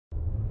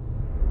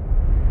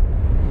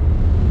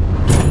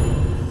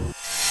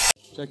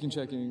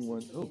Checking.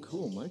 One. Oh,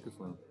 cool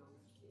microphone.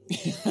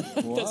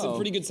 Wow. That's a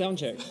pretty good sound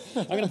check.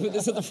 I'm going to put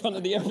this at the front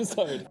of the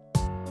episode.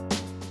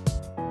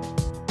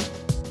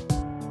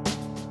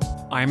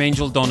 I'm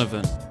Angel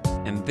Donovan,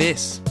 and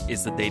this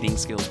is the Dating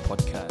Skills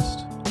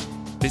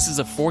Podcast. This is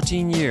a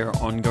 14-year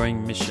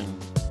ongoing mission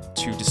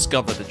to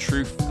discover the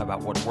truth about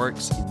what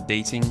works in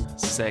dating,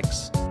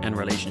 sex, and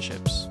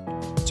relationships,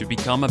 to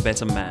become a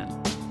better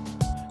man.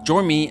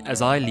 Join me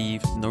as I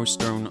leave no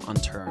stone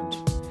unturned.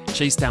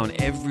 Chase down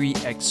every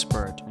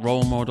expert,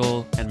 role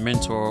model, and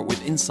mentor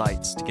with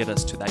insights to get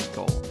us to that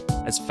goal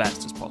as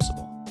fast as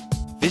possible.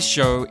 This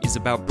show is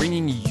about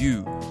bringing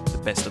you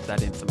the best of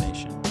that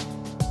information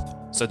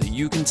so that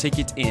you can take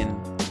it in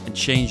and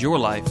change your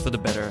life for the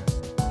better,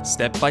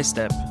 step by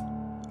step,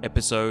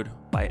 episode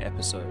by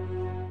episode.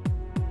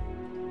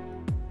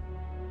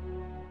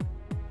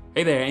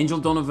 Hey there, Angel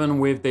Donovan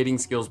with Dating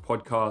Skills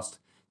Podcast.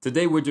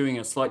 Today we're doing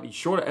a slightly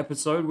shorter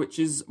episode, which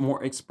is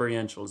more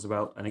experiential. It's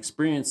about an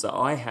experience that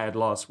I had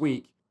last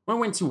week when I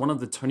went to one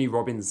of the Tony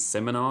Robbins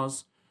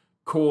seminars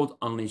called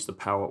Unleash the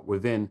Power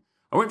Within.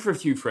 I went for a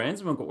few friends,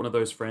 and I've got one of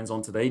those friends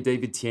on today,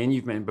 David Tian.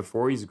 You've met him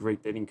before. He's a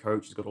great dating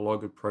coach. He's got a lot of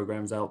good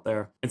programs out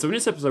there. And so in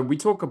this episode, we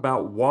talk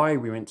about why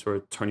we went to a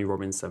Tony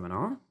Robbins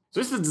seminar.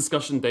 So this is a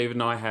discussion David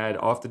and I had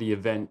after the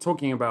event,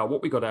 talking about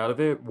what we got out of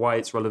it, why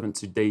it's relevant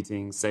to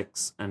dating,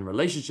 sex, and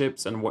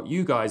relationships, and what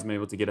you guys may be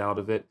able to get out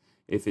of it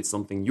if it's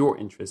something you're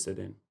interested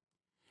in.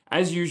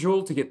 As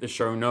usual, to get the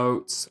show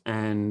notes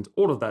and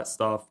all of that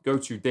stuff, go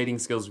to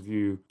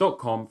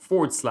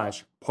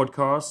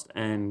datingskillsreview.com/podcast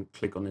and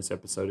click on this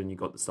episode and you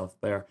got the stuff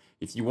there.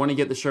 If you want to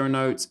get the show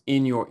notes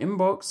in your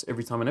inbox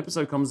every time an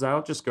episode comes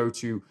out, just go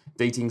to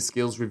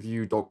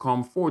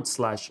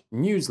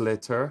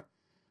datingskillsreview.com/newsletter,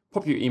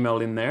 pop your email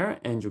in there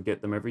and you'll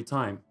get them every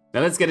time. Now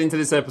let's get into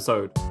this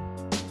episode.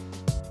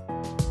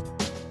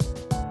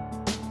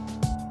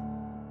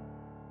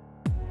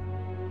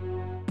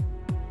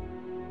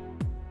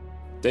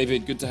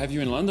 David, good to have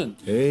you in London.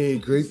 Hey,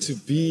 great to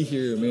be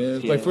here, man.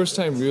 It's my first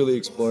time really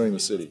exploring the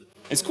city.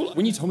 It's cool.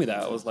 When you told me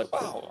that, I was like,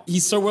 wow,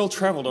 he's so well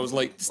traveled. I was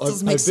like, this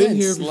doesn't make sense. I've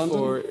been here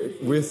before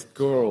with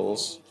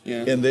girls,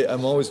 and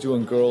I'm always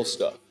doing girl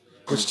stuff,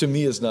 which to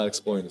me is not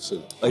exploring the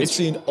city. I've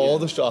seen all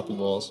the shopping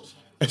malls.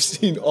 I've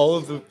seen all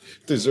of the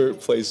dessert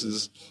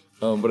places,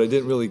 but I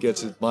didn't really get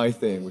to my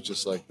thing, which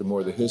is like the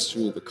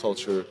history, the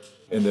culture,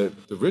 and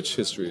the rich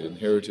history and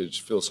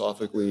heritage,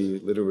 philosophically,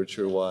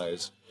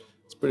 literature-wise.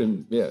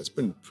 It's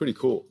been pretty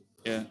cool.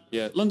 Yeah.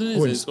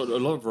 London it's got a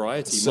lot of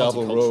variety.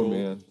 Savile Row,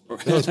 man.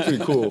 That was pretty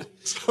cool.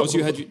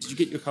 Did you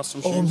get your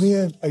custom shoes? Oh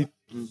man,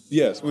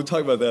 yes, we'll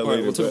talk about that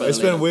later. I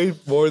spent way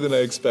more than I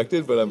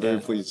expected, but I'm very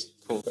pleased.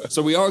 Cool.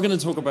 So we are going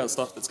to talk about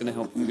stuff that's going to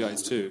help you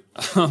guys too.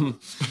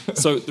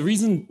 So the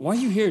reason why are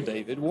you here,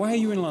 David? Why are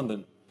you in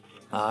London?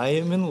 I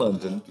am in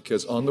London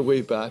because on the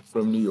way back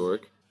from New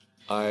York,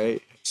 I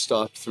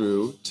stopped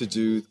through to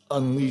do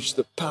Unleash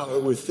the Power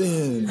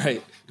Within.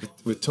 Right.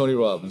 With Tony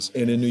Robbins.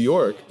 And in New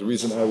York, the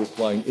reason I was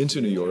flying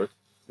into New York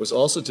was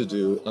also to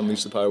do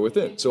Unleash the Power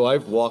Within. So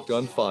I've walked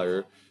on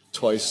fire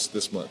twice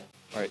this month.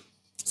 Right.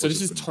 So this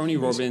is Tony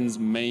Robbins'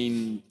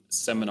 main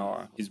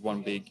seminar. His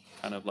one big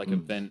kind of like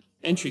event,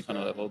 entry kind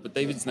of level. But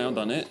David's now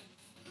done it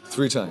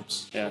 3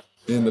 times. Yeah.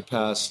 In the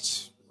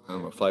past,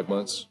 5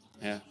 months.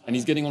 Yeah. And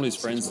he's getting all his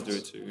friends to do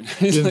it too.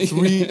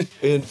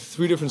 in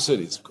three different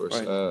cities, of course.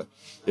 Right.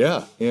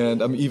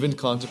 And I'm even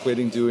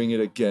contemplating doing it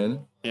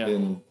again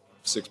in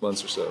 6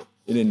 months or so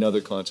in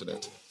another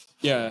continent.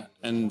 Yeah,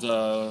 and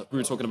we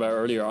were talking about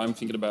earlier, I'm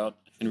thinking about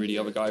Henry, the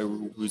other guy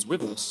who's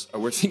with us.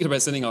 We're thinking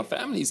about sending our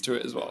families to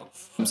it as well.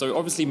 So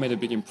obviously it made a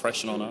big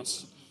impression on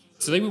us.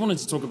 Today we wanted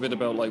to talk a bit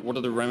about like what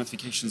are the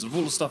ramifications of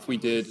all the stuff we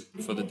did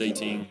for the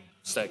dating,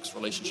 sex,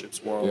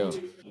 relationships world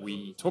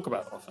we talk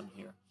about often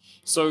here.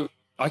 So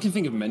I can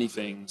think of many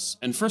things.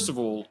 And first of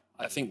all,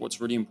 I think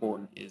what's really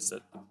important is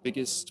that the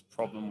biggest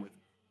problem with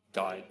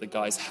the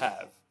guys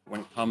have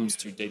when it comes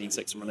to dating,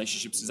 sex, and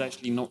relationships is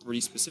actually not really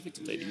specific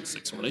to dating,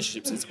 sex, and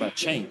relationships. It's about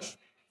change.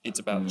 It's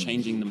about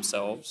changing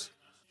themselves.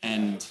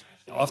 And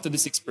after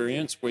this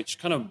experience, which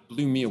kind of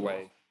blew me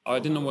away, I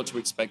didn't know what to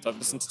expect. I've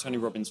listened to Tony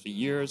Robbins for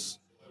years,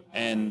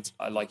 and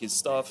I like his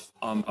stuff.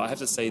 I have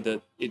to say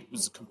that it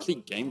was a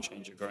complete game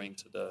changer going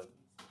to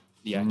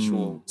the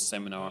actual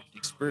seminar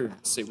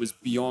experience. It was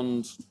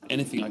beyond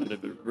anything I could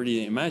have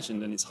really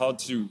imagined, and it's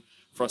hard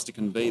for us to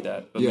convey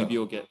that, but maybe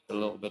you'll get a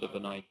little bit of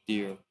an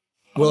idea.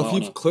 Well, if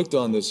you've clicked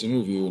on this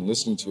interview and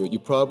listening to it, you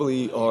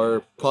probably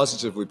are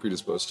positively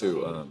predisposed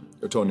to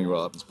Tony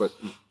Robbins. But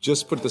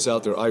just put this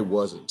out there, I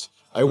wasn't.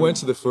 I went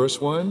to the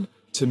first one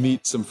to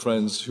meet some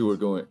friends who were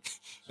going.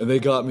 And they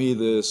got me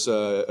this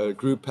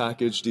group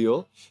package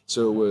deal.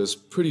 So it was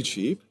pretty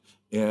cheap.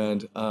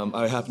 And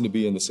I happened to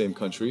be in the same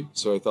country.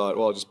 So I thought,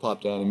 well, I'll just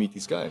pop down and meet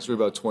these guys. There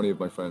were about 20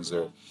 of my friends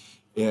there.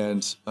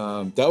 And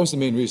that was the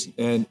main reason.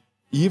 And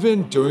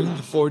even during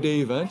the 4-day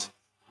event,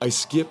 I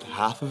skipped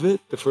half of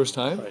it the first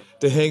time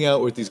to hang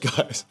out with these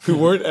guys who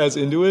weren't as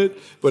into it,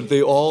 but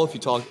they all, if you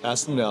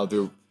ask them now,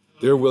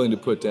 they're willing to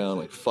put down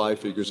like 5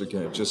 figures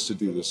again just to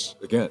do this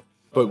again.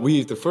 But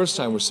the first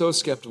time, were so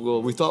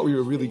skeptical. We thought we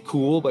were really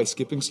cool by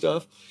skipping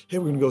stuff. Hey,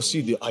 we're going to go see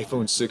the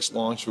iPhone 6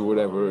 launch or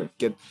whatever.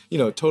 Get,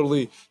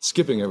 totally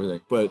skipping everything.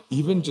 But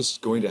even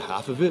just going to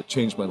half of it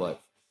changed my life.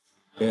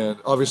 And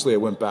obviously, I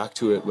went back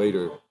to it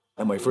later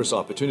at my first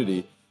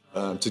opportunity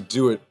to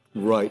do it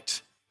right.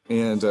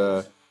 And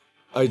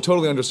I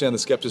totally understand the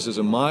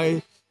skepticism.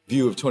 My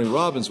view of Tony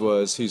Robbins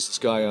was he's this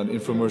guy on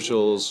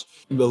infomercials,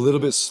 a little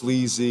bit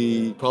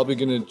sleazy, probably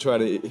going to try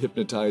to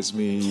hypnotize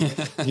me,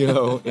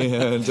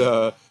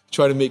 and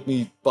try to make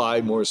me buy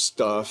more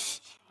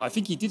stuff. I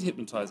think he did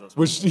hypnotize us.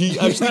 Which he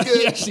actually did.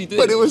 He actually did.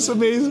 But it was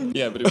amazing.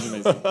 Yeah, but it was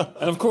amazing.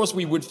 And of course,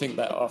 we would think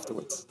that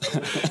afterwards.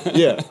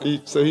 Yeah,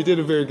 so he did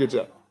a very good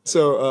job.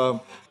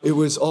 So it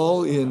was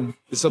all it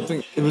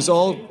was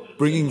all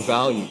bringing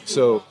value.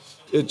 So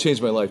it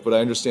changed my life, but I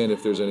understand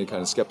if there's any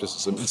kind of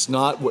skepticism. It's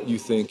not what you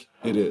think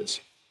it is.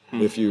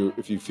 If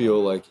you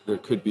feel like there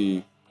could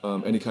be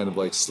any kind of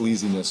like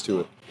sleaziness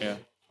to it. Yeah.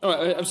 Oh,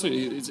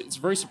 absolutely. It's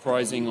very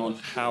surprising on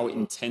how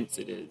intense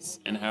it is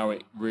and how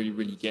it really,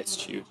 really gets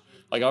to you.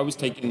 Like, I was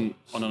taken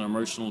on an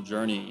emotional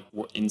journey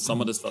in some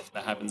of the stuff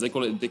that happens. They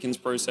call it the Dickens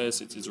process.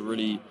 It's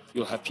really,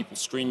 you'll have people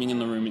screaming in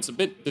the room. It's a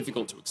bit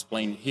difficult to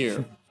explain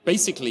here.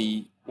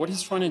 Basically, what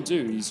he's trying to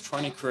do, he's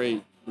trying to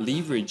create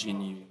leverage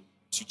in you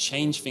to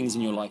change things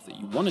in your life that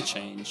you want to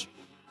change.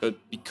 But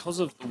because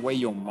of the way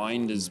your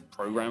mind is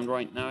programmed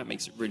right now, it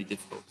makes it really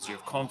difficult. So you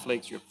have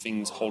conflicts, you have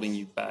things holding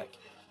you back.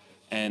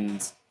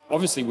 And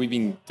obviously, we've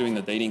been doing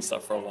the dating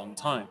stuff for a long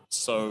time.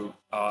 So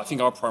I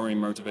think our primary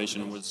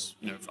motivation was,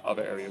 for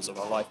other areas of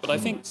our life. But I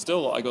think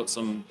still I got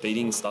some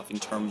dating stuff in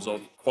terms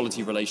of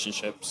quality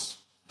relationships,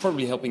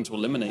 probably helping to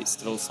eliminate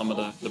still some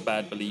of the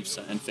bad beliefs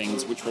and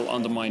things which will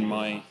undermine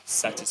my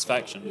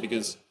satisfaction.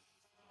 Because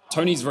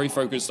Tony's very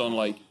focused on,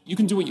 like, you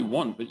can do what you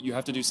want, but you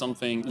have to do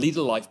something, lead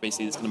a life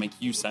basically that's going to make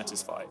you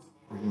satisfied.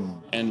 Mm-hmm.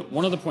 And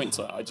one of the points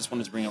I just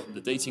wanted to bring up with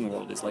the dating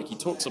world is, like, he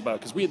talks about,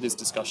 because we had this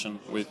discussion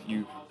with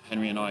you,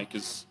 Henry and I,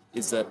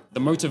 is that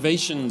the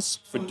motivations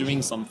for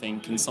doing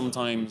something can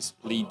sometimes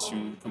lead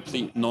to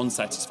complete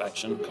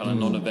non-satisfaction, kind of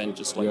non-event,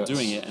 just like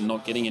doing it and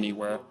not getting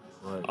anywhere,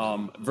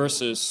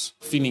 versus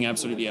feeling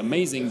absolutely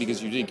amazing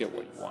because you did get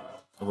what you want.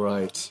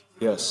 Right,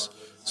 yes.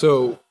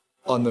 So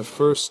on the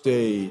first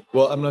day,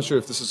 well, I'm not sure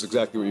if this is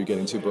exactly what you're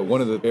getting to, but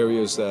one of the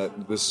areas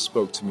that this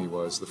spoke to me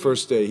was the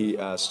first day he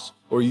asked,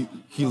 or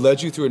he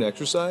led you through an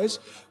exercise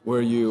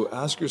where you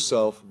ask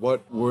yourself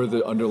what were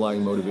the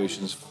underlying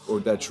motivations or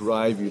that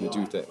drive you to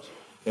do things.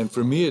 And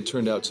for me, it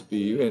turned out to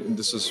be, and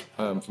this is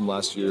from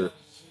last year,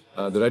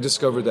 that I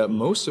discovered that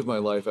most of my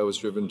life I was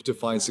driven to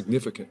find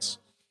significance.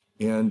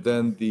 And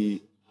then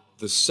the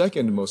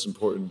second most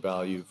important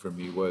value for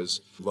me was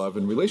love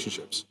and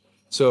relationships.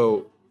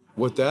 So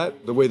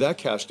the way that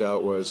cashed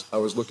out was I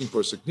was looking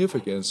for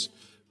significance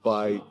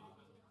by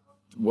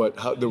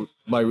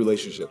my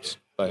relationships,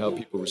 by how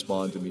people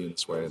respond to me in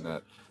this way and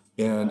that.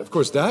 And of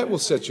course, that will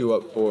set you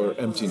up for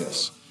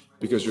emptiness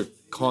because you're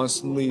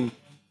constantly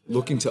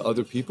looking to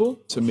other people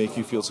to make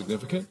you feel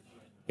significant.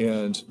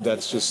 And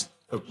that's just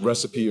a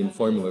recipe and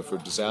formula for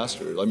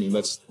disaster. I mean,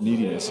 that's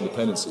neediness and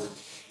dependency.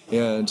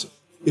 And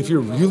if you're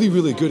really,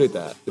 really good at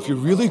that, if you're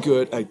really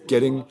good at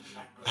getting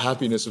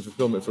happiness and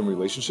fulfillment from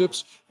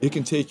relationships, it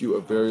can take you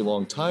a very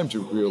long time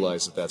to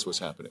realize that that's what's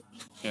happening.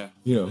 Yeah.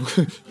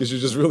 Because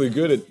you're just really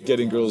good at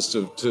getting girls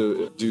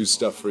to do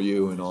stuff for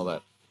you and all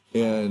that.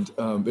 And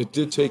it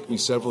did take me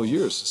several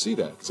years to see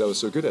that because I was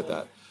so good at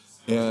that.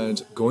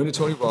 And going to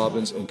Tony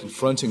Robbins and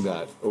confronting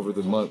that over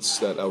the months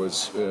that I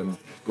was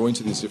going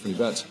to these different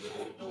events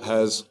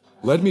has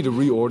led me to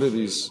reorder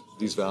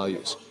these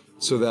values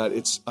so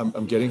that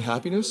I'm getting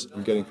happiness,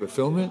 I'm getting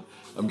fulfillment,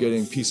 I'm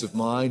getting peace of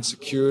mind,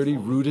 security,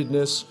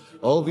 rootedness,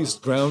 all of these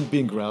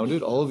being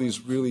grounded, all of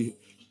these really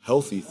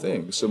healthy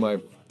things. So my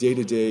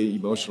day-to-day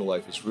emotional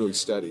life is really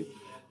steady.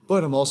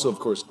 But I'm also, of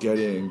course,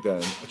 getting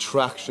then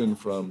attraction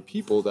from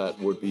people that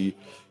would be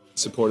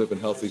supportive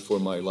and healthy for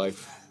my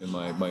life and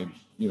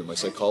my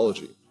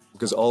psychology,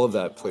 because all of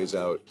that plays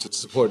out to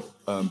support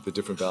the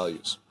different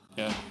values.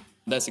 Yeah,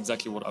 that's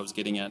exactly what I was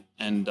getting at.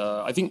 And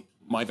I think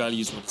my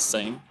values were the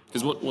same,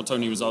 because what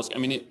Tony was asking, I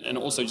mean, and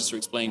also just to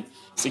explain,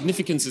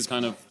 significance is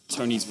kind of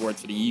Tony's word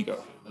for the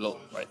ego, a little,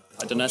 right?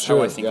 I don't know, that's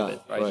how I think of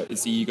it, right?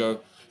 It's the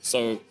ego.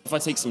 So if I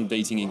take some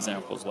dating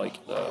examples, like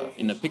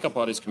in the pickup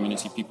artist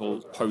community,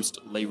 people post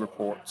lay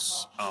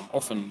reports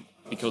often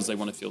because they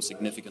want to feel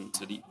significant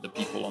to the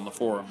people on the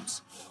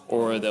forums.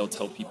 Or they'll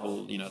tell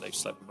people, they've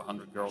slept with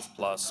 100 girls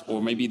plus,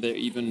 or maybe they're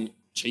even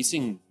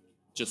chasing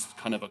just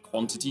kind of a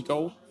quantity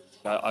goal.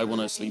 I want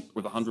to sleep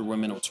with 100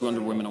 women or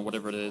 200 women or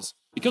whatever it is.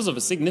 Because of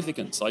a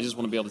significance, I just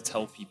want to be able to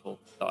tell people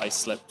that I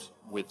slept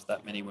with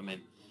that many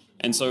women.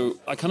 And so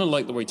I kind of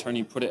like the way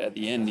Tony put it at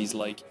the end. He's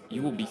like,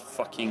 you will be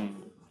fucking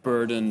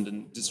burdened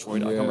and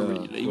destroyed. I can't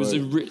remember. It was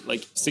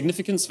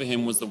significance for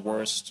him was the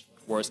worst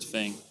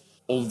thing.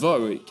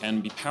 Although it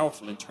can be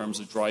powerful in terms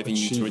of driving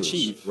you to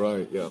achieve.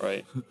 Right, yeah.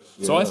 Right.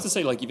 So I have to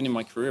say, like, even in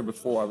my career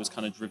before, I was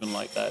kind of driven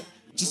like that.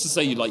 Just to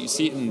say, you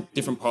see it in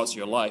different parts of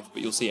your life,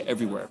 but you'll see it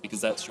everywhere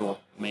because that's your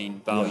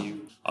main value.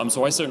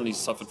 So I certainly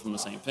suffered from the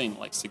same thing.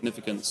 Like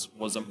significance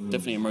was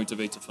definitely a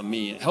motivator for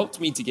me. It helped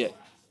me to get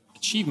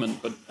achievement,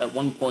 but at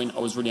one point I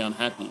was really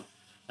unhappy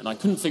and I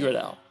couldn't figure it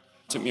out.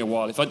 It took me a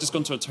while. If I'd just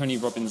gone to a Tony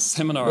Robbins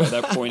seminar at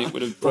that point, it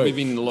would have probably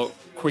been a lot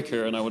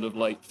quicker and I would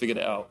have figured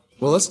it out.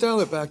 Well, let's dial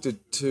it back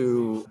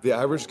to the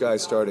average guy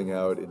starting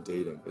out in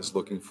dating is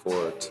looking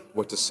for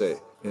what to say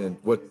and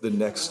what the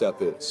next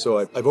step is. So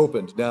I've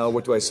opened. Now,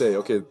 what do I say?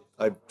 Okay,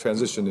 I've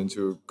transitioned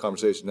into a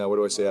conversation. Now, what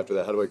do I say after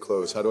that? How do I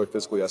close? How do I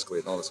physically escalate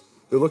and all this?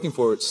 They're looking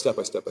for it step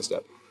by step by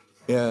step.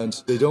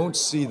 And they don't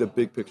see the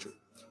big picture.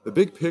 The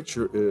big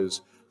picture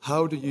is,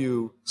 how do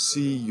you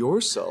see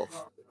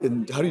yourself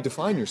and how do you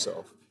define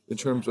yourself in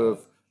terms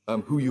of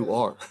who you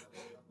are?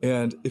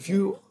 And if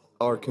you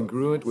are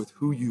congruent with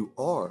who you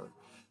are,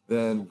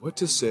 then what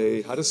to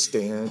say, how to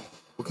stand,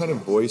 what kind of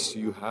voice do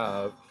you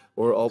have,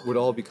 would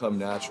all become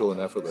natural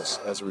and effortless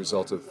as a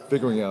result of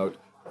figuring out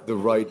the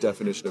right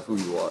definition of who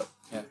you are.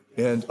 Yeah.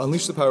 And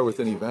Unleash the Power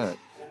Within event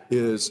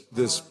is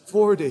this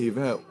 4-day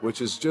event,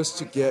 which is just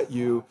to get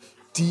you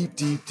deep,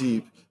 deep,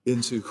 deep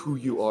into who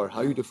you are,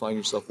 how you define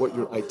yourself, what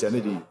your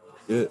identity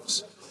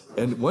is.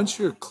 And once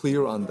you're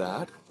clear on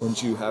that,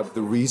 once you have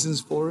the reasons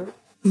for it,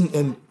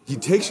 and he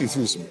takes you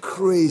through some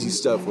crazy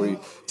stuff where he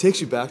takes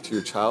you back to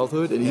your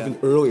childhood and even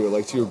earlier,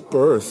 like to your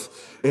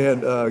birth,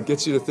 and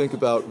gets you to think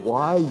about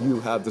why you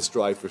have this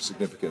drive for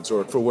significance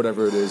or for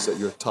whatever it is that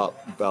your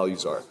top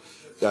values are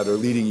that are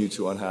leading you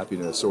to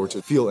unhappiness or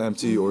to feel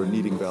empty or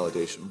needing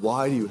validation.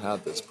 Why do you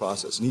have this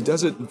process? And he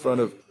does it in front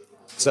of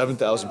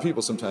 7,000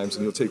 people sometimes,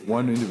 and he'll take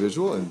one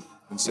individual and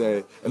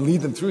say, and lead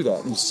them through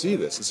that. And you see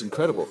this, it's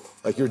incredible.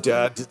 Like your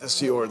dad did this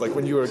to you, or like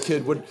when you were a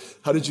kid,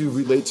 how did you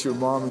relate to your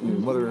mom, your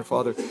mother and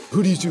father?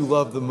 Who did you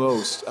love the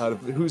most?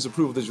 Whose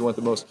approval did you want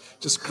the most?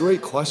 Just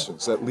great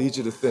questions that lead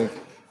you to think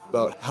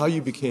about how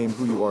you became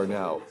who you are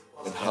now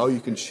and how you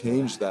can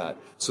change that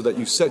so that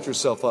you set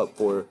yourself up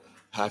for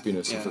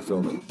happiness and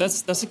fulfillment.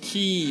 That's a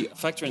key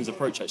factor in his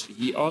approach, actually.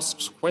 He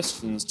asks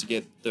questions to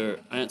get the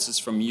answers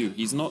from you.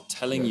 He's not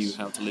telling you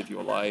how to live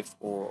your life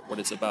or what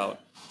it's about.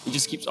 He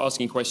just keeps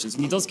asking questions,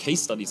 and he does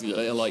case studies.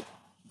 He'll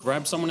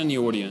grab someone in the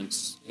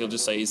audience. He'll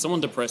just say, is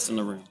someone depressed in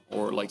the room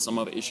or some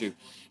other issue?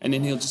 And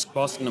then he'll just keep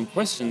asking them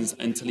questions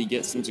until he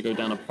gets them to go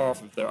down a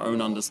path of their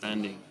own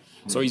understanding.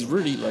 So he's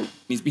really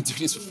he's been doing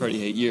this for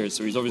 38 years,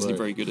 so he's obviously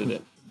very good at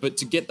it. But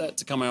to get that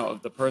to come out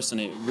of the person,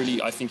 it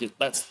really, I think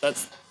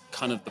that's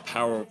kind of the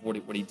power of what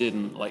he did,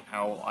 and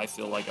how I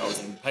feel like I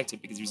was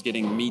impacted, because he was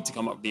getting me to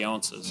come up with the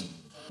answers.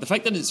 The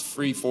fact that it's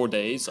free 4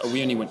 days,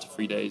 we only went to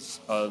 3 days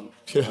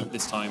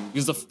this time,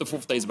 because the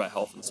fourth day is about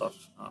health and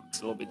stuff. It's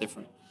a little bit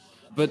different.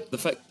 But the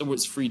fact that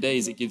it's 3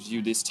 days, it gives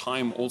you this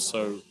time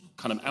also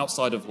kind of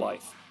outside of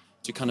life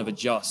to kind of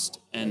adjust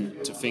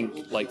and to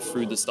think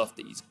through the stuff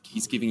that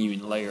he's giving you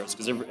in layers,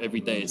 because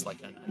every day is like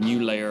a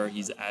new layer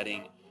he's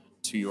adding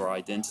to your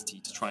identity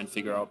to try and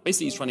figure out.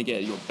 Basically, he's trying to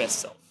get your best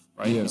self,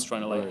 right? Yeah, he's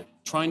trying to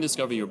try and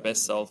discover your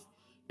best self,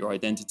 your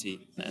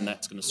identity, and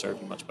that's going to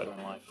serve you much better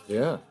in life.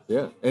 Yeah.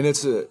 And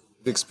the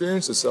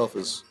experience itself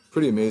is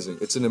pretty amazing.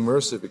 It's an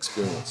immersive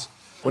experience.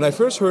 When I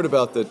first heard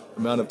about the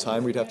amount of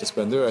time we'd have to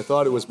spend there, I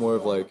thought it was more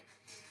of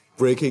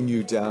breaking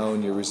you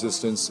down, your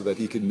resistance, so that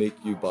he could make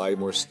you buy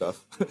more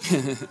stuff.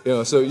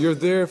 So you're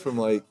there from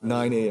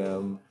 9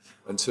 a.m.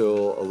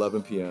 until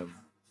 11 p.m.,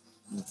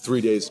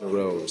 3 days in a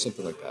row or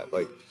something like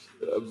that,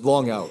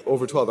 long out,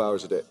 over 12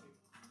 hours a day.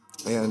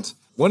 And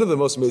one of the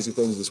most amazing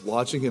things is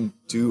watching him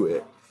do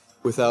it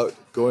without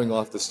going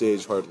off the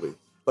stage hardly.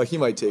 He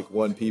might take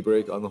one pee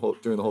break during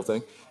the whole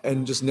thing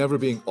and just never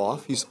being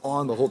off. He's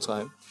on the whole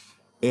time.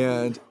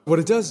 And what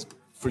it does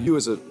for you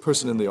as a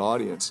person in the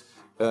audience,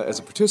 as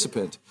a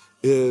participant,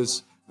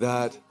 is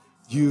that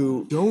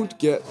you don't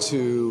get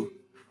to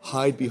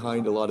hide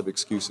behind a lot of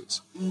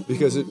excuses.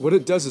 Because what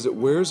it does is it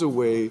wears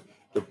away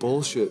the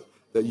bullshit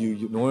that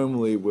you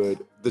normally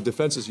would, the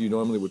defenses you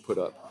normally would put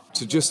up,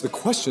 to just the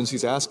questions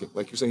he's asking.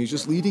 Like you're saying, he's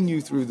just leading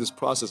you through this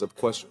process of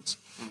questions.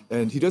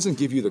 And he doesn't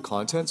give you the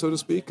content, so to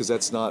speak, because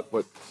that's not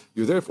what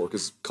you're there for,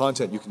 because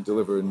content you can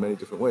deliver in many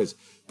different ways.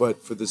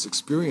 But for this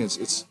experience,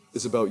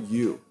 it's about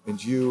you,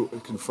 and you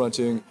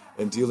confronting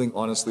and dealing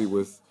honestly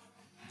with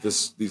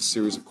these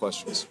series of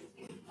questions.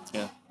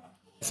 Yeah.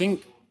 I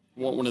think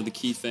one of the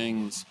key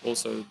things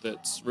also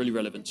that's really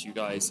relevant to you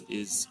guys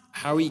is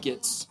how he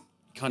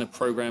kind of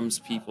programs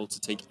people to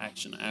take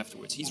action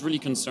afterwards. He's really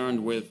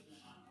concerned with,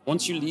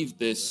 once you leave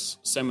this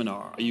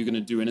seminar, are you going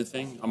to do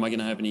anything? Am I going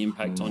to have any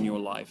impact on your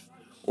life?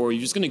 Or are you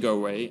just going to go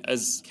away,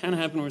 as can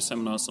happen with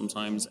seminars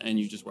sometimes, and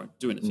you just won't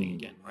do anything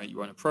again, right? You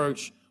won't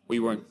approach, or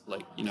you won't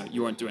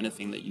you won't do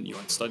anything that you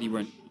won't study, you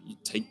won't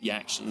take the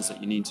actions that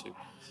you need to.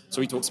 So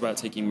he talks about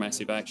taking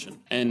massive action.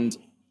 And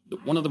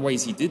one of the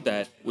ways he did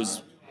that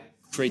was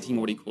creating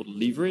what he called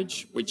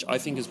leverage, which I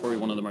think is probably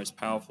one of the most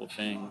powerful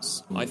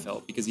things I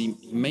felt, because he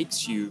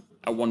makes you,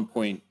 at one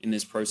point in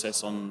this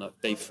process on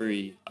day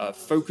 3,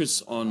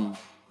 focus on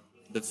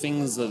the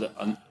things that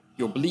are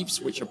your beliefs,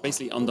 which are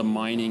basically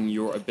undermining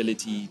your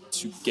ability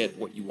to get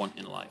what you want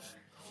in life.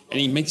 And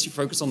he makes you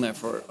focus on that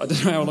for, I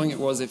don't know how long it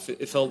was.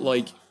 It felt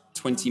like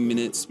 20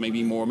 minutes,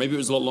 maybe more. Maybe it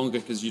was a lot longer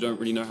because you don't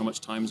really know how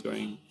much time's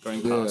going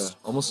past.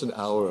 Yeah, almost an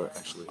hour,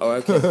 actually. Oh,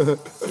 okay.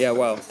 Yeah,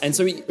 wow. And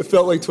so it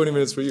felt like 20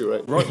 minutes for you,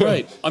 right?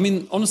 Right. I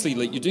mean, honestly,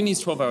 like you're doing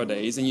these 12-hour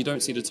days and you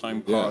don't see the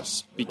time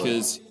pass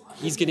because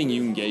he's getting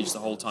you engaged the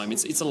whole time.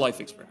 It's a life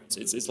experience.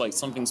 It's like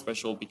something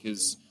special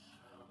because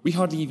we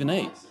hardly even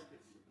ate.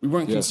 We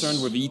weren't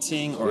concerned with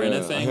eating or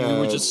anything. We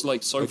were just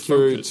like so focused. I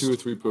carried 2 or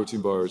 3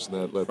 protein bars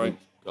and that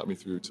got me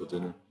through till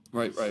dinner.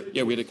 Right.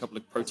 Yeah, we had a couple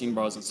of protein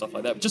bars and stuff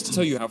like that. But just to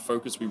tell you how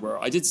focused we were,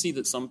 I did see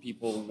that some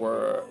people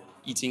were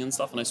eating and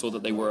stuff, and I saw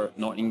that they were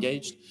not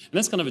engaged. And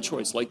that's kind of a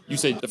choice. Like you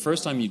said, the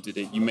first time you did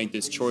it, you made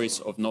this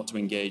choice of not to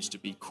engage, to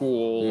be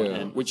cool,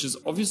 and which is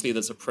obviously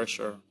there's a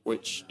pressure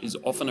which is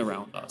often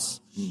around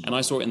us. And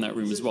I saw it in that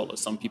room as well. As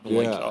some people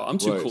like, oh, I'm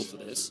too cool for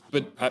this.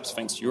 But perhaps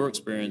thanks to your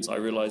experience, I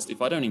realized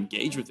if I don't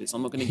engage with this,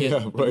 I'm not going to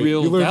get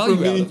real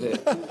value out of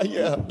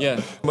it.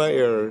 Yeah. My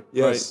error.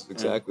 Yes,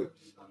 exactly.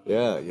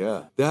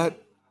 Yeah. That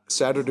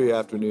Saturday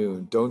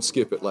afternoon, don't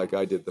skip it like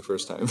I did the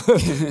first time.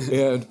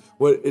 And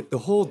the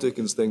whole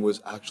Dickens thing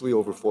was actually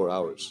over 4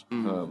 hours.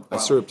 I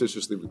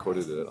surreptitiously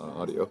recorded it on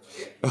audio.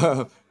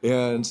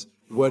 And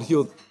what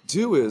he'll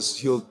do is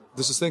there's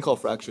this thing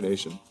called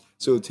fractionation.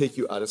 So he'll take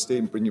you out of state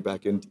and bring you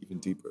back in even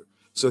deeper.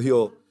 So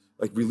he'll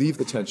like relieve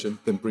the tension,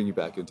 then bring you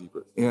back in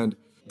deeper. And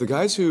the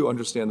guys who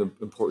understand the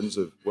importance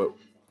of what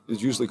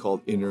is usually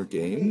called inner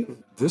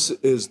game, this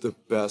is the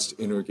best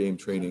inner game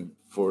training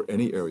for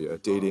any area,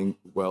 dating,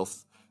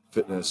 wealth,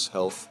 fitness,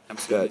 health,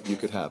 that you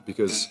could have,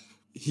 because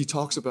he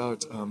talks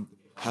about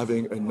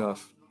having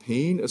enough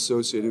pain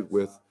associated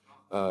with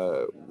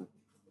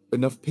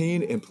enough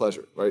pain and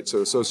pleasure, right?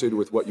 So associated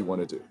with what you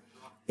want to do.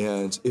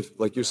 And if,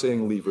 like you're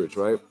saying, leverage,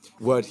 right?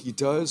 What he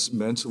does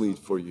mentally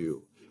for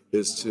you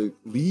is to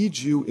lead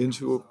you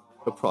into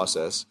a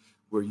process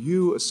where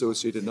you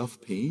associate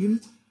enough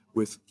pain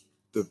with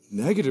the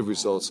negative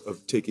results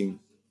of taking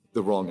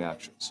the wrong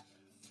actions,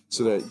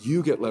 so that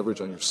you get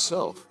leverage on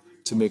yourself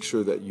to make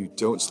sure that you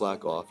don't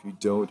slack off, you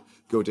don't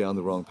go down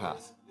the wrong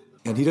path.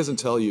 And he doesn't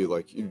tell you,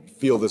 like, you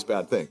feel this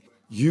bad thing.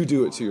 You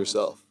do it to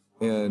yourself.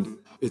 And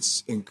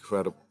it's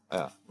incredible.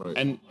 Yeah, right.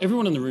 And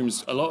everyone in the room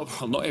is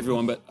not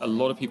everyone, but a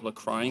lot of people are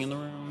crying in the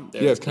room.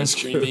 It's kind of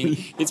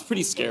scary. It's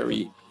pretty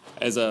scary.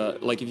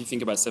 If you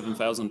think about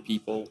 7,000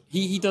 people,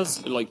 he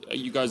does, like,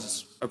 you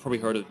guys have probably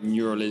heard of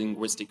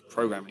neuro-linguistic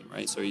programming,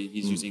 right? So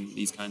he's using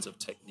these kinds of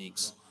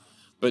techniques.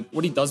 But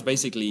what he does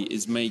basically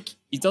is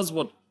he does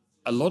what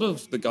a lot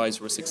of the guys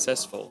who are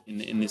successful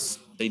in this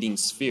dating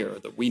sphere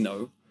that we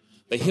know,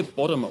 they hit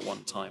bottom at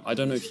one time. I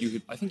don't know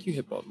if I think you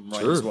hit bottom,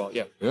 right, as well?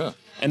 Yeah.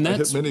 And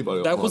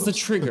that was the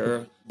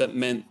trigger that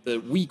meant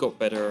that we got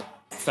better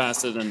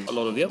faster than a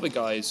lot of the other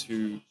guys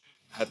who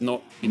had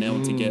not been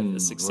able to get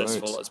as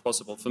successful as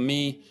possible. For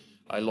me,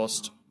 I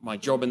lost my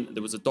job, and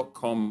there was a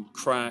 .com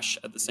crash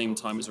at the same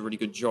time. It was a really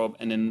good job,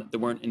 and then there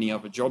weren't any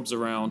other jobs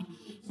around.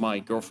 My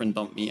girlfriend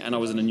dumped me, and I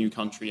was in a new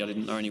country. I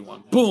didn't know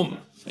anyone. Boom!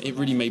 It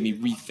really made me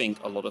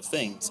rethink a lot of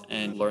things,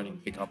 and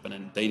learning, pick up, and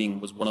then dating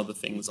was one of the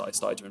things I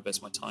started to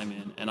invest my time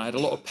in. And I had a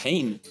lot of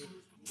pain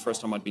the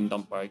first time I'd been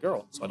dumped by a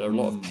girl. So I had a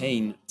lot of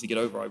pain to get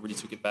over. I really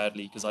took it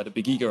badly because I had a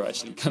big ego,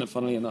 actually, kind of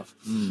funnily enough.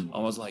 I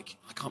was like,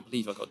 I can't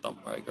believe I got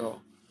dumped by a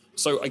girl.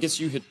 So I guess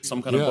you hit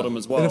some kind of bottom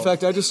as well. And in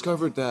fact, I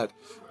discovered that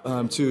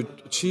to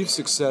achieve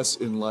success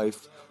in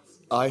life,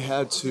 I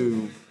had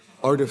to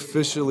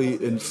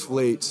artificially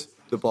inflate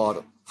the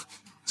bottom.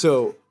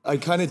 So I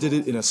kind of did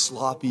it in a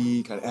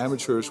sloppy, kind of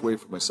amateurish way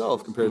for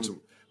myself compared to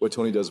what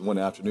Tony does one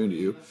afternoon to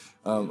you.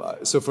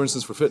 So for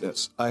instance, for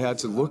fitness, I had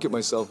to look at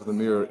myself in the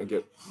mirror and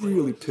get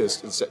really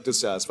pissed and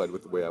dissatisfied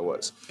with the way I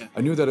was. Yeah.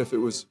 I knew that if it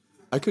was,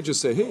 I could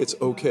just say, hey, it's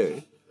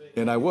okay.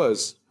 And I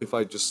was, if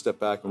I just stepped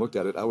back and looked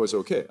at it, I was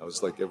okay. I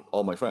was like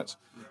all my friends.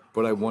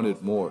 But I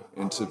wanted more.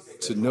 And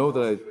to know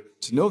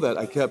that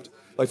I kept,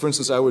 like for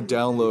instance, I would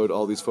download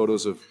all these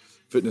photos of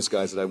fitness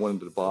guys that I wanted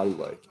to body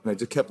like. And I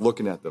just kept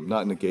looking at them,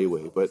 not in a gay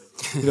way, but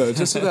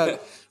just so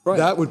that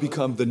that would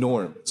become the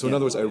norm. So in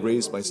other words, I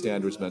raised my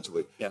standards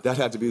mentally. Yeah. That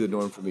had to be the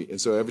norm for me. And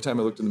so every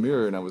time I looked in the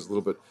mirror and I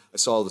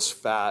saw all this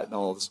fat and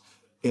all this.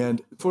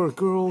 And for a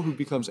girl who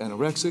becomes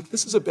anorexic,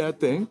 this is a bad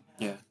thing.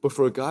 Yeah. But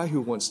for a guy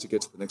who wants to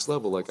get to the next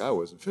level, like I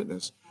was in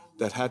fitness,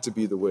 that had to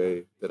be the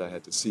way that I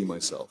had to see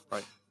myself.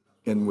 Right.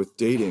 And with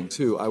dating,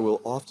 too, I will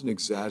often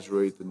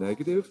exaggerate the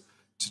negative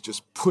to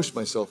just push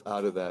myself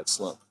out of that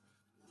slump.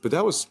 But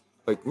that was,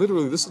 like,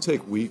 literally, this will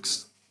take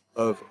weeks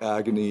of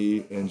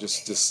agony and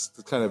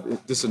just kind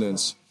of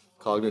dissonance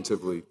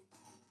cognitively.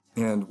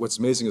 And what's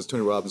amazing is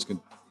Tony Robbins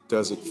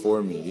does it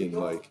for me in,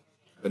 like,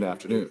 an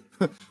afternoon.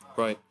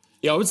 Right.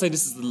 Yeah, I would say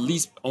this is the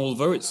least,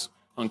 although it's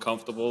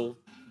uncomfortable,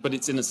 but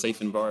it's in a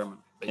safe environment.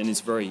 And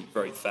it's very,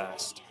 very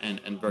fast and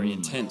very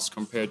intense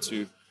compared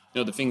to,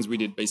 the things we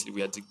did. Basically,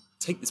 we had to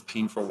take this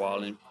pain for a while,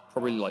 and it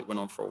probably went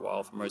on for a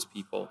while for most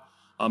people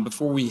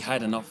before we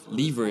had enough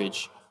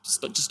leverage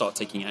to start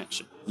taking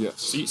action.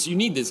 Yes. So you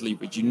need this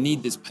leverage, you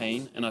need this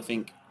pain, and I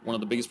think one of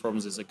the biggest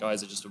problems is that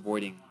guys are just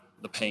avoiding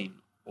the pain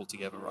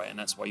altogether, right? And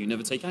that's why you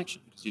never take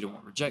action, because you don't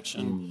want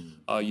rejection,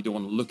 you don't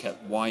want to look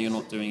at why you're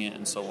not doing it,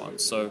 and so on.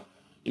 So,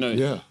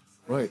 Yeah,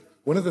 right.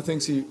 One of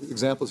the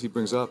examples he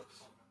brings up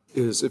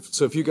is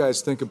if you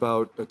guys think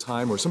about a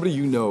time or somebody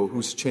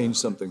who's changed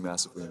something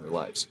massively in their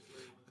lives,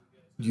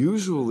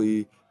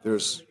 usually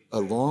there's a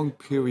long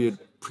period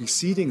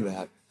preceding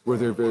that where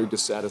they're very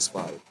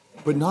dissatisfied,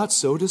 but not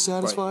so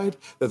dissatisfied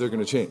that they're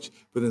going to change.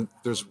 But then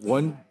there's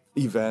one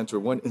event or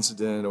one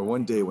incident or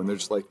one day when they're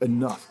just like,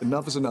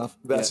 enough is enough.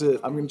 That's it.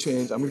 I'm going to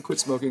change. I'm going to quit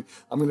smoking.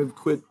 I'm going to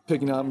quit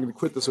picking out. I'm going to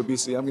quit this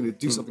obesity. I'm going to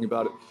do something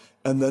about it.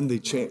 And then they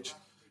change.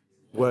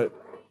 What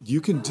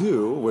you can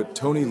do, what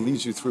Tony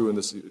leads you through in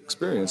this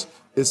experience,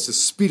 is to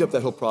speed up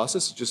that whole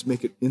process, just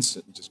make it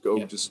instant. Just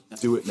go, just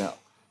do it now.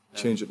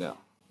 Change it now.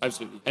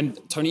 Absolutely. And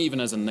Tony even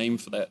has a name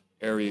for that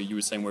area you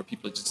were saying, where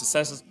people are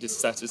just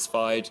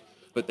dissatisfied,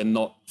 but they're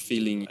not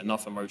feeling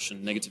enough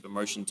emotion, negative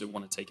emotion, to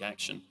want to take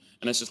action.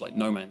 And that's just like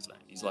no man's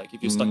land. He's like,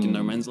 if you're stuck in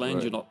no man's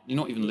land, you're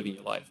not even living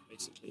your life,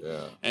 basically.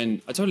 Yeah. And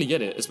I totally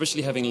get it,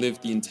 especially having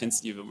lived the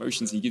intensity of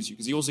emotions he gives you,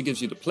 because he also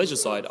gives you the pleasure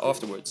side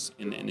afterwards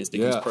in his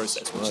digging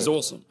process, which is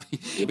awesome.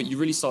 But you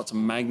really start to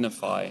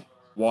magnify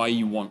why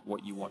you want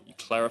what you want. You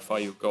clarify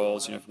your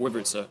goals. Whether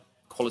it's a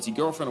quality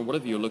girlfriend or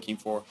whatever you're looking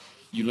for,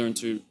 you learn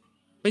to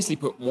basically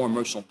put more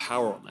emotional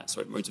power on that, so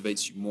it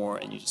motivates you more,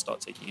 and you just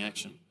start taking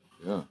action.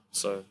 Yeah.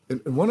 So,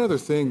 and one other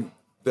thing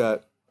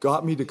that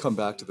got me to come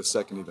back to the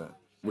second event,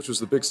 which was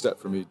the big step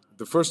for me.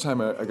 The first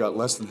time I got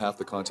less than half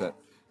the content,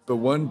 but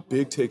one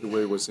big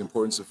takeaway was the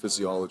importance of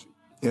physiology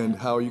and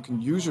how you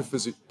can use your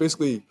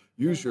basically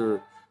use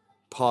your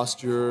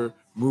posture,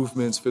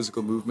 movements,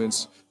 physical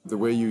movements, the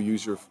way you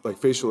use your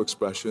facial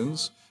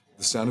expressions,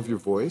 the sound of your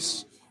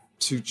voice,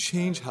 to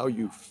change how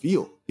you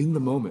feel in the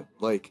moment,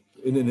 like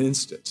in an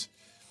instant.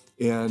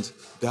 And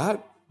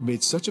that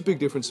made such a big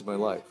difference in my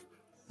life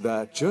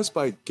that just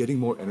by getting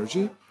more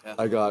energy,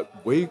 I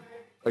got way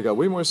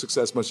more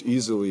success much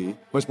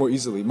more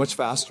easily, much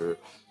faster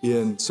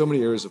in so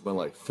many areas of my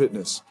life.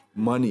 Fitness,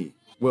 money,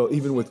 well,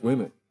 even with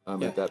women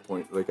at that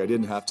point. I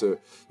didn't have to,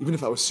 even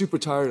if I was super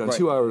tired on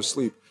 2 hours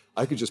sleep,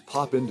 I could just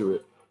pop into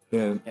it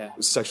and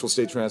sexual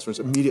state transference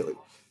immediately,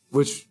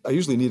 which I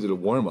usually needed a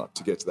warm up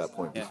to get to that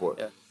point before.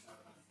 Yeah.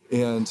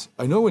 And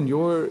I know in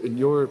your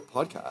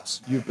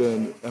podcast, you've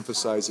been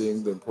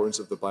emphasizing the importance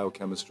of the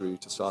biochemistry,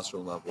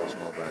 testosterone levels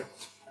and all that.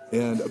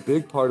 And a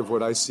big part of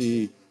what I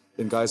see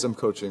in guys I'm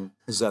coaching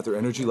is that their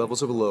energy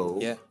levels are low,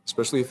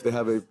 especially if they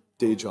have a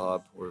day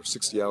job or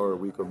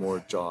 60-hour-a-week or more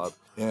job,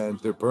 and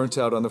they're burnt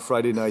out on the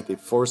Friday night. They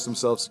force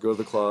themselves to go to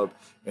the club,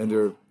 and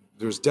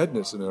there's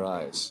deadness in their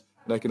eyes.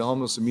 And I can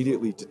almost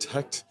immediately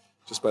detect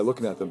just by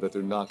looking at them that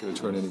they're not going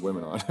to turn any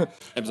women on.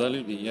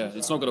 Absolutely, yeah.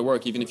 It's not going to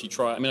work even if you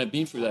try. I mean, I've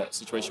been through that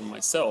situation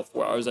myself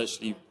where I was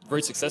actually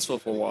very successful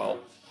for a while,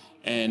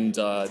 and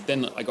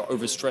then I got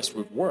overstressed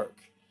with work.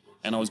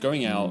 And I was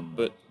going out,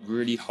 but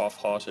really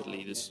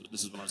half-heartedly. This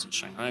is when I was in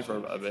Shanghai for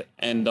a bit.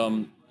 And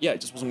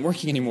it just wasn't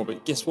working anymore.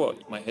 But guess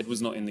what? My head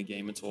was not in the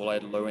game at all. I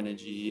had low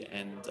energy,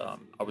 and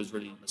I was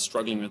really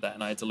struggling with that.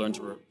 And I had to learn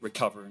to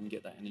recover and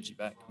get that energy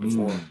back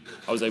before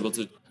I was able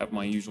to have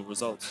my usual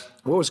results.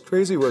 What was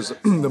crazy was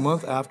the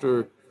month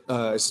after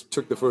I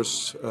took the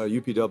first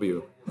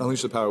UPW,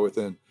 Unleash the Power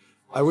Within,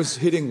 I was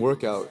hitting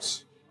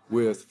workouts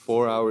with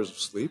 4 hours of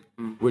sleep,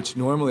 which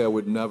normally I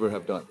would never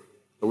have done.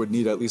 I would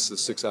need at least the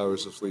 6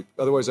 hours of sleep.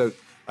 Otherwise,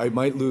 I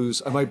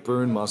might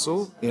burn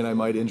muscle, and I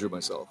might injure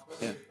myself.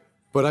 Yeah.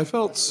 But I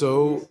felt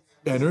so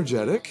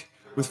energetic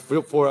with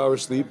 4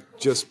 hours sleep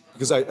just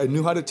because I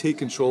knew how to take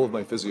control of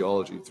my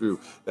physiology through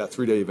that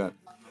 3-day event.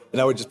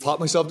 And I would just pop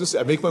myself into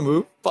state. I'd make my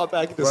move, pop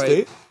back into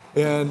state,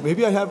 and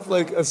maybe I'd have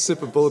a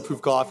sip of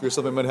bulletproof coffee or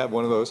something. I might have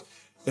one of those.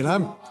 And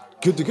I'm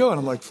good to go. And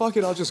I'm like, fuck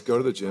it, I'll just go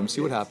to the gym,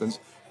 see what happens.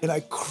 And I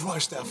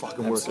crush that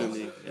fucking workout.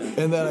 Yeah.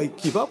 And then I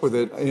keep up with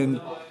it.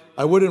 And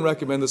I wouldn't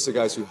recommend this to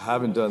guys who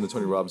haven't done the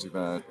Tony Robbins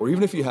event, or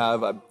even if you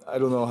have, I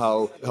don't know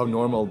how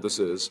normal this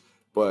is,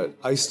 but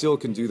I still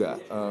can do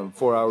that.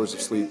 4 hours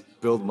of sleep,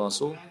 build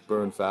muscle,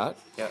 burn fat,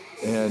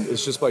 and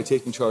it's just by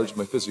taking charge of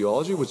my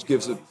physiology, which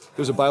there's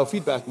a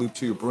biofeedback loop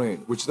to your brain,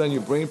 which then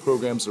your brain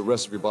programs the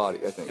rest of your body,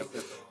 I think,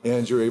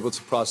 and you're able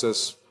to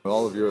process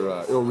all of your,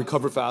 it'll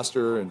recover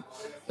faster and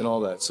all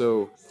that.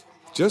 So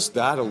just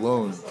that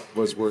alone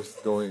was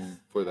worth going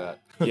for that.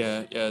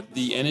 Yeah.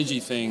 The energy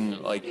thing,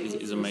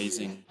 is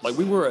amazing.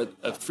 We were at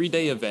a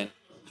 3-day event,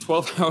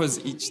 12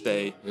 hours each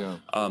day,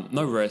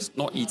 no rest,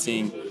 not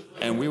eating,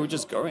 and we were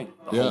just going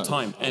the whole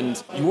time.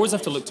 And you always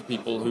have to look to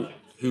people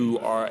who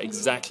are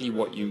exactly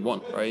what you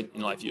want, right?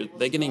 In life,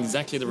 they're getting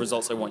exactly the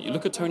results they want. You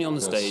look at Tony on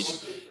the stage,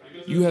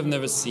 you have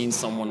never seen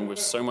someone with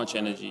so much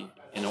energy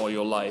in all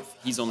your life.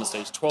 He's on the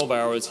stage 12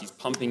 hours, he's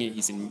pumping it,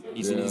 he's in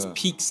his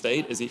peak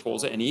state, as he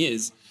calls it, and he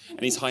is, and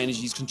he's high energy.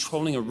 He's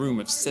controlling a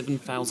room of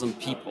 7,000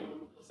 people.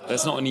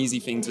 That's not an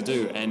easy thing to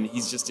do, and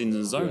he's just in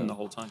the zone the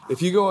whole time.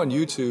 If you go on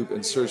YouTube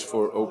and search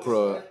for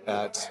Oprah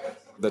at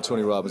the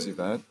Tony Robbins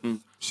event,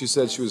 she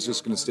said she was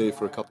just going to stay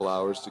for a couple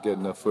hours to get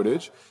enough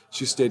footage.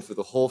 She stayed for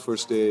the whole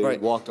first day,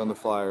 walked on the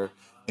fire,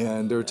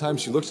 And there are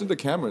times she looks into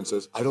the camera and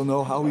says, I don't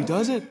know how he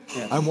does it.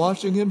 Yeah. I'm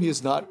watching him. He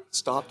has not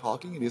stopped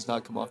talking and he has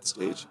not come off the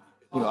stage.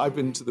 I've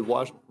been to the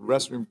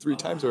restroom 3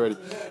 times already.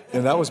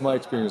 And that was my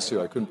experience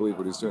too. I couldn't believe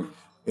what he's doing.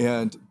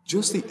 And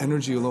just the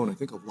energy alone, I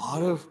think a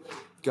lot of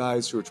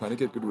guys who are trying to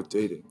get good with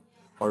dating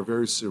are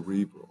very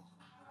cerebral.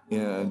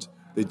 And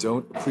they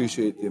don't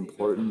appreciate the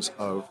importance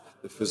of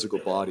the physical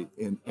body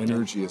and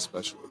energy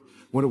especially.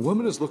 When a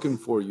woman is looking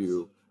for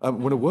you,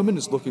 when a woman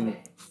is looking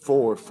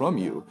for from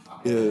you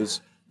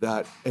is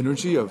that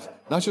energy of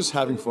not just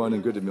having fun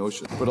and good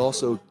emotion, but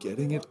also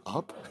getting it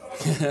up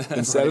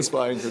and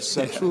satisfying her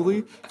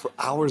sexually for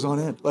hours on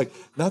end. Like,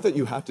 not that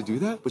you have to do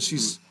that, but she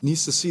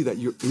needs to see that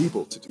you're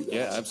able to do that.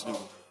 Yeah,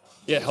 absolutely.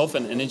 Yeah, health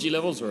and energy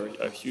levels are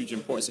a huge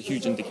important. It's a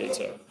huge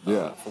indicator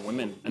for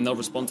women, and they'll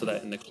respond to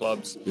that in the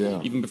clubs,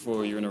 even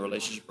before you're in a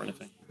relationship or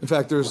anything. In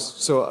fact,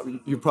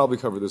 you probably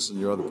covered this in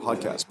your other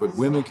podcast, but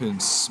women can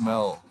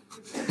smell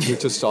your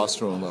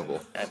testosterone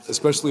level,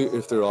 especially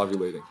if they're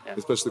ovulating,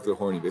 especially if they're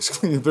horny,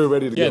 basically, if they're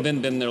ready to go. Yeah,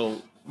 then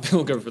they'll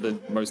go for the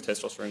most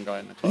testosterone guy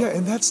in the club. Yeah,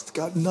 and that's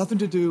got nothing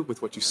to do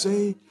with what you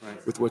say,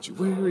 with what you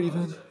wear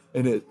even,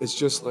 and it's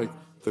just like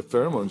the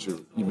pheromones you're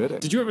emitting.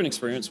 Did you have an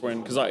experience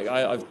when, because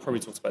I've probably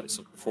talked about this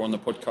before on the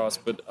podcast,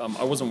 but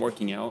I wasn't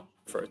working out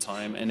for a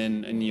time, and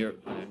then in the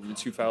mid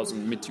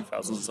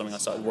 2000s or something, I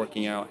started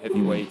working out,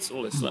 heavy weights,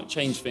 all this,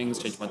 changed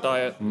my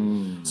diet,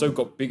 so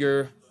got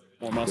bigger,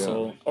 more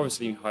muscle,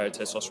 obviously higher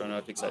testosterone,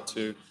 I fixed that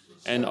too.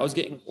 And I was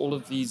getting all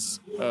of these,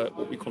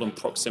 what we call them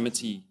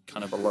proximity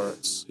kind of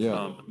alerts.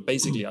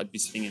 Basically, I'd be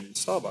sitting in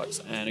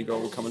Starbucks and a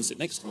girl would come and sit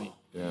next to me.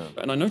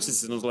 And I noticed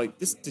this and I was like,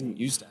 this didn't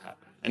used to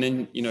happen. And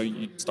then,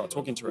 you start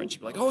talking to her and she'd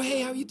be like, oh,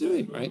 hey, how are you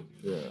doing, right?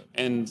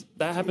 And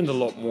that happened a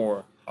lot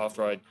more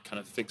after I'd kind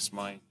of fixed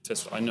my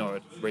testosterone. I know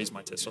I'd raised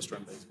my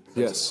testosterone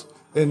basically. Yes.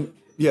 And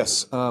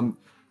yes,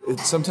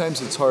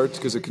 sometimes it's hard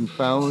because it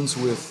confounds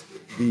with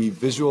the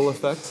visual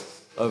effect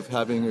of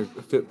having a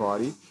fit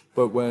body.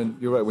 But when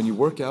you're right, when you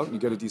work out and you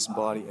get a decent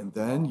body and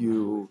then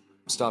you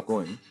stop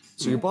going,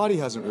 so your body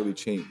hasn't really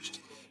changed,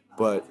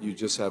 but you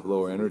just have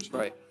lower energy.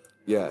 Right.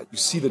 Yeah, you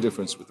see the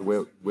difference with the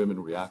way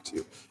women react to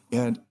you.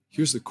 And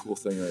here's the cool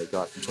thing that I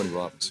got from Tony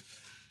Robbins.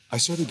 I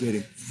started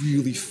getting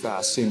really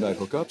fast same-night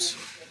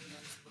hookups.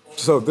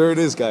 So there it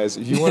is, guys.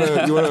 If you want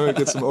to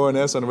get some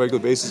ONS on a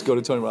regular basis, go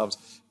to Tony Robbins.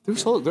 There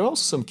are also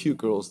some cute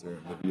girls there.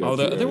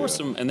 There were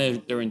some, and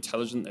they're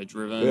intelligent, they're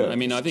driven. Yeah, I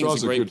mean, I think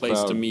it's a great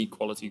place to meet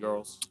quality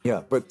girls.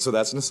 Yeah, but so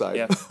that's an aside.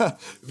 Yeah.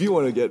 If you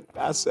want to get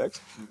fast sex.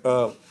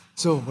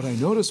 So what I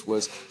noticed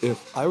was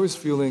if I was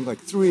feeling like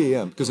 3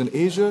 a.m., because in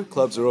Asia,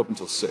 clubs are open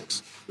till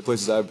 6, the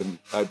places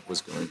I was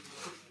going.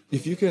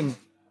 If you can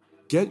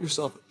get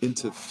yourself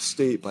into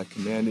state by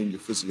commanding your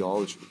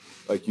physiology,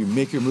 like you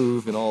make your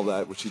move and all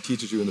that, which he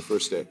teaches you in the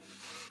first day.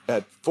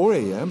 At 4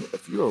 a.m.,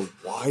 if you're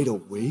wide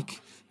awake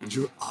and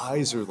your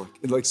eyes are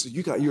like so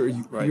you're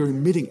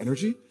emitting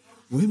energy,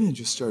 women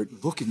just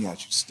start looking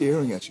at you,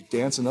 staring at you,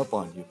 dancing up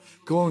on you,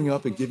 going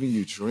up and giving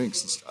you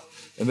drinks and stuff.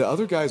 And the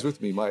other guys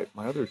with me, my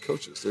other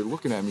coaches, they're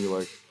looking at me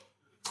like,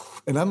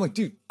 and I'm like,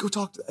 dude, go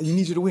talk to, you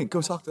need you to win,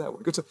 go talk to that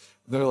one. And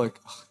they're like,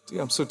 oh, dude,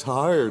 I'm so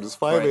tired, it's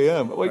 5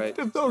 a.m. I'm like,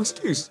 there's no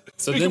excuse.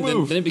 So then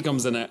it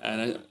becomes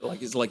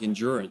it's like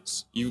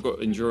endurance. You've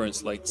got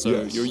endurance,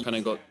 you're kind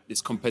of got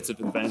this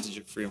competitive advantage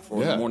at 3 and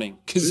 4 in the morning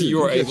because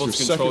you're able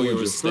to control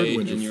your state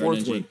and your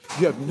energy.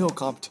 You have no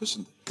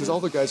competition because all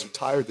the guys are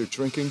tired, they're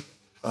drinking.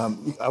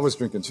 I was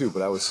drinking too,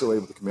 but I was still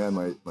able to command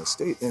my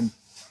state. And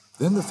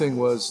then the thing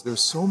was, there were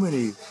so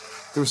many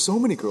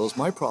girls.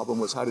 My problem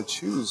was how to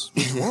choose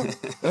which one.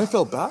 And I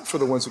felt bad for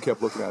the ones who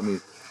kept looking at me.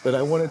 That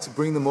I wanted to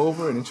bring them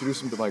over and introduce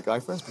them to my guy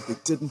friends, but they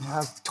didn't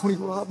have Tony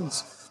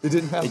Robbins. They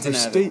didn't have their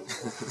state.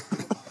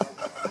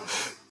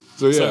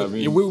 So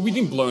we've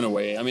been blown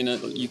away. I mean,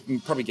 you can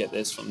probably get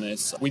this from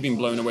this. We've been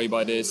blown away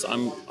by this.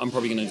 I'm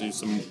probably going to do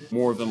some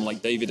more of them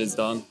like David has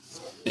done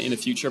in the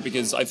future,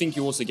 because I think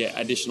you also get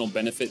additional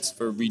benefits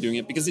for redoing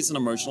it because it's an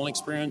emotional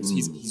experience.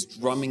 He's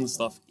drumming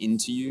stuff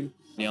into you.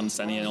 The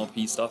understanding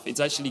NLP stuff, it's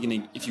actually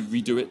going to, if you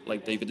redo it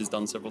like David has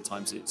done several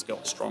times, it's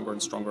got stronger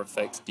and stronger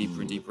effects,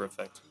 deeper and deeper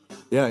effect.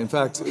 Yeah, in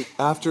fact,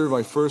 after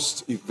my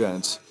first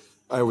event,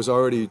 I was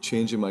already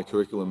changing my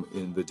curriculum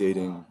in the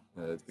dating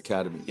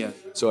academy. Yeah.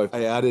 So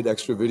I added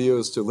extra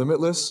videos to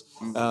Limitless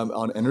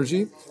on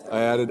energy.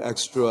 I added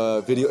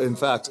extra video, in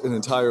fact, an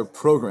entire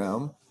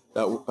program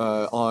that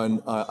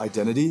on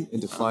identity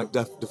and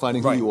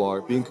defining who you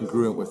are, being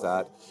congruent with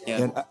that,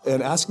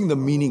 and asking the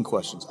meaning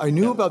questions. I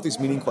knew about these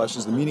meaning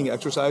questions, the meaning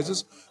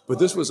exercises, but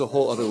this was a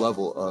whole other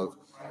level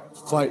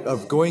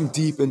of going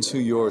deep into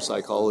your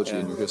psychology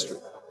and your history.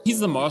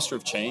 He's the master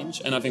of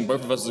change, and I think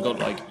both of us have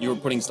got you're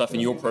putting stuff in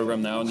your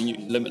program now, and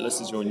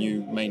Limitless is your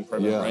new main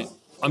program, right?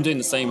 I'm doing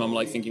the same. I'm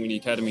thinking in the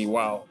academy,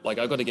 wow, I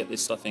got to get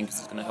this stuff in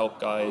because it's going to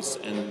help guys,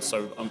 and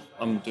so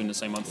I'm doing the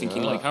same. I'm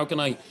thinking how can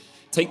I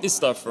take this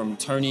stuff from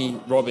Tony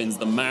Robbins,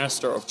 the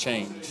master of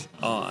change,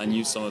 and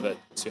use some of it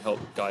to help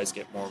guys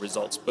get more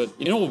results. But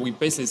we're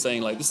basically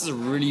saying this is a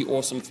really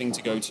awesome thing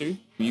to go to.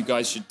 You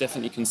guys should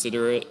definitely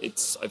consider it.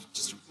 I've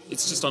just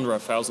it's just under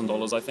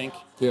 $1,000, I think,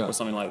 or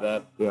something like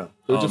that. Yeah,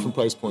 there are different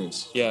price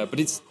points. Yeah, but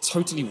it's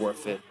totally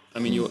worth it. I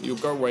mean, you'll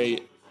go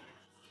away,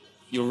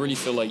 you'll really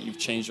feel like you've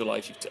changed your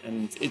life,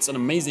 and it's an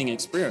amazing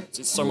experience.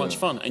 It's so much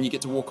fun, and you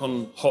get to walk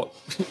on hot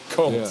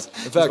coals.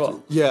 Yeah. In fact,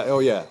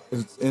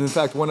 and in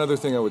fact, one other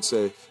thing I would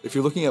say, if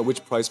you're looking at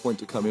which price point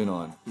to come in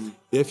on,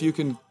 if you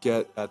can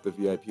get at the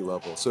VIP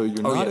level, so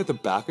you're not at the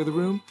back of the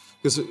room,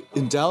 because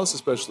in Dallas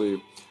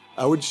especially,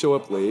 I would show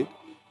up late,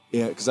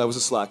 because I was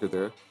a slacker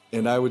there,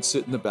 and I would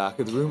sit in the back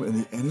of the room, and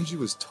the energy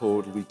was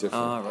totally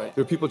different. Right.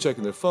 There are people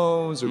checking their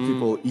phones, there are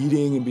people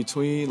eating in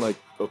between, like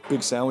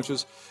big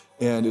sandwiches,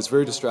 and it's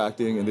very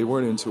distracting, and they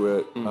weren't into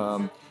it.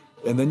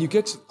 And then you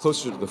get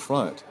closer to the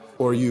front,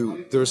 or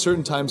there are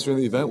certain times during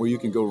the event where you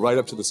can go right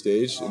up to the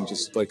stage and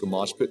just like a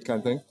mosh pit kind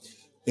of thing.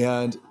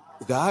 And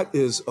that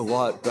is a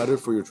lot better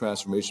for your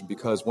transformation,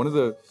 because one of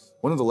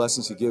the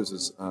lessons he gives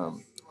is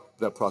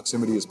that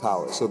proximity is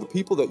power. So the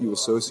people that you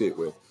associate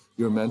with,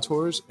 your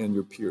mentors and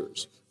your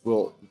peers,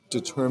 will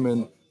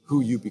determine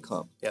who you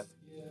become. Yeah.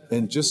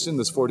 And just in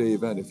this 4-day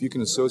event, if you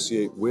can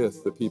associate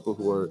with the people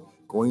who are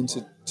going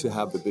to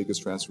have the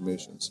biggest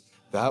transformations,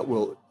 that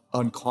will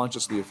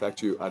unconsciously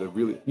affect you at a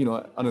really,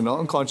 on an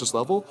unconscious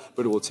level,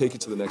 but it will take you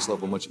to the next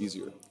level much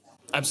easier.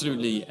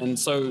 Absolutely. And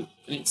so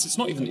it's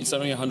only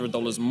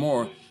 $100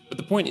 more, but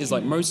the point is,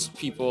 like, most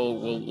people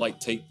will like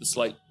take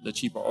the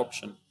cheaper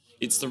option.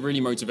 It's the really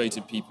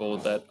motivated people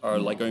that are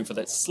like going for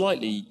that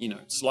slightly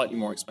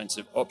more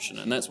expensive option.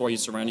 And that's why you're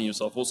surrounding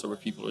yourself also with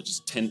people who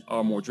just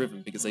are more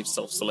driven, because they've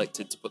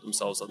self-selected to put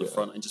themselves at the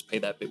front and just pay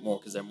that bit more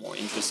because they're more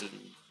interested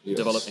in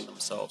developing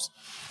themselves.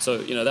 So,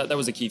 that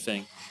was a key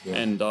thing. Yeah.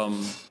 And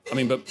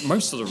but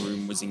most of the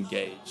room was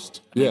engaged.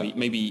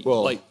 Maybe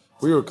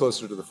we were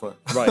closer to the front.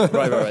 Right.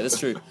 That's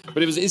true.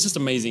 But it's just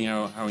amazing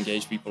how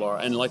engaged people are.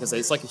 And like I say,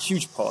 it's like a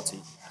huge party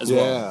as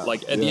well.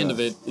 Like at the end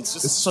of it, it's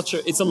just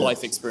it's a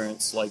life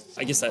experience. Like,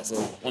 I guess that's it.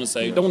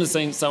 Don't want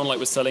to sound like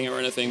we're selling it or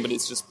anything, but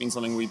it's just been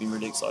something we've been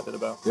really excited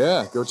about.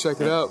 Yeah, go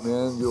check it out,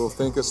 man. You'll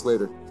thank us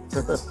later.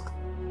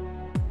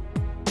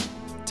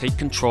 Take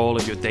control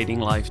of your dating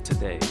life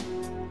today.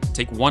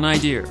 Take one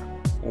idea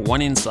or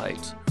one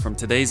insight from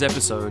today's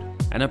episode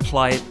and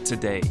apply it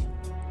today.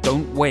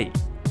 Don't wait.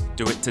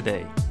 Do it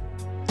today.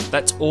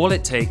 That's all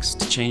it takes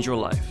to change your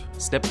life,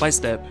 step by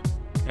step,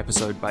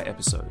 episode by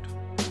episode.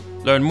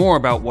 Learn more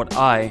about what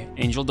I,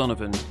 Angel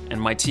Donovan,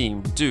 and my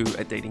team do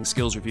at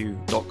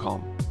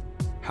datingskillsreview.com.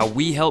 How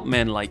we help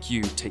men like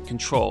you take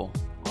control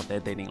of their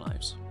dating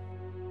lives.